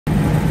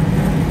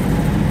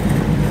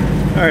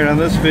Alright, on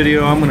this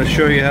video I'm going to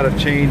show you how to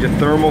change a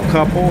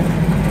thermocouple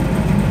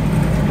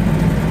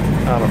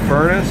on a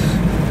furnace.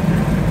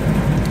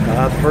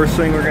 The first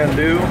thing we're going to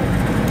do is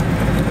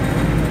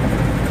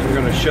we're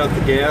going to shut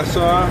the gas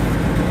off.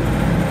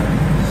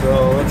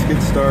 So let's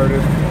get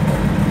started.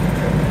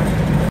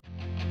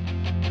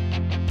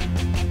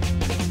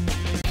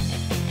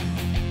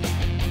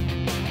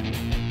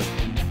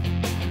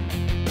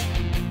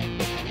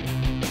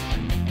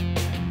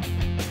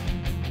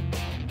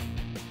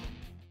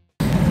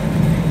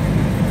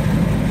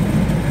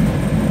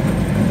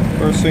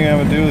 First thing I'm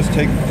going to do is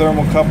take the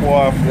thermocouple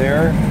off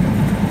there,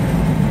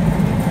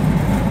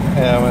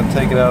 and I'm going to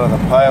take it out of the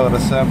pilot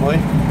assembly.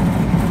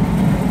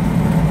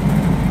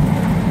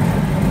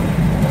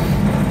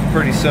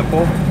 Pretty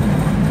simple.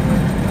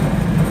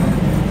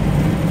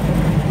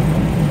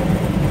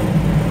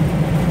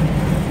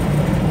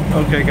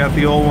 Okay, got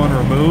the old one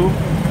removed.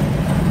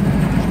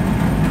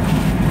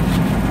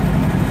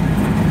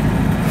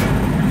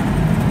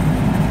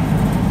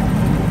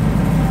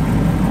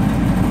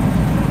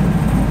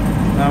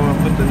 Now I'm going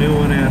to put the new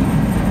one in.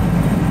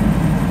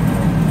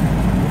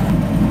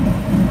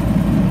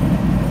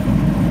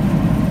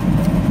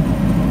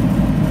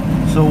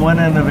 So one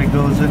end of it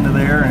goes into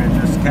there and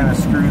it just kind of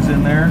screws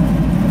in there.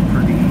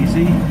 Pretty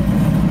easy.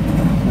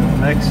 The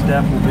next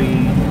step will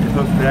be to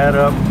hook that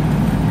up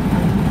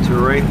to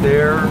right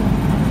there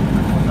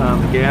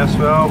on the gas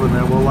valve, and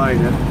then we'll light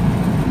it.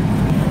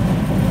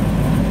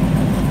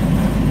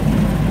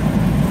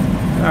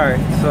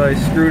 Alright, so I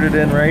screwed it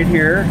in right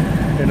here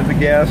into the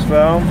gas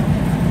valve.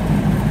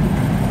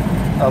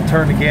 I'll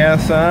turn the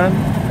gas on,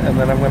 and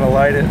then I'm going to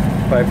light it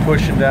by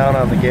pushing down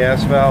on the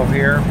gas valve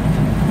here.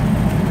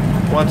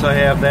 Once I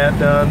have that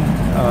done,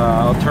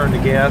 I'll turn the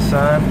gas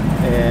on,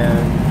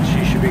 and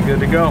she should be good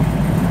to go.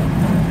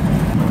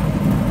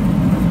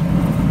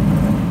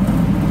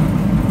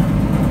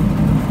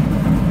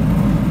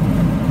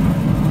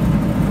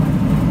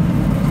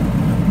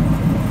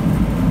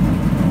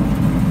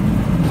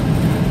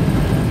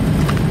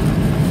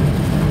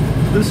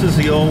 This is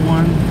the old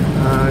one.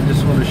 I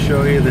just want to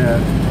show you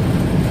that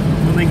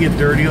when they get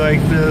dirty like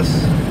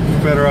this,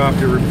 you're better off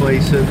to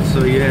replace it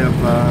so you have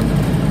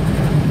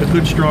a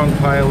good strong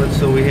pilot,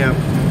 so we have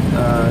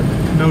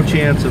no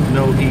chance of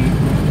no heat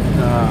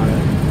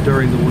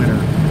during the winter.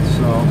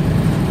 So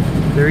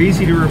they're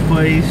easy to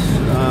replace.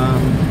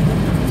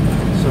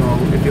 So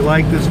if you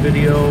like this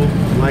video,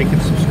 like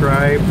and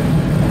subscribe.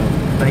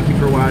 Thank you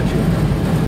for watching.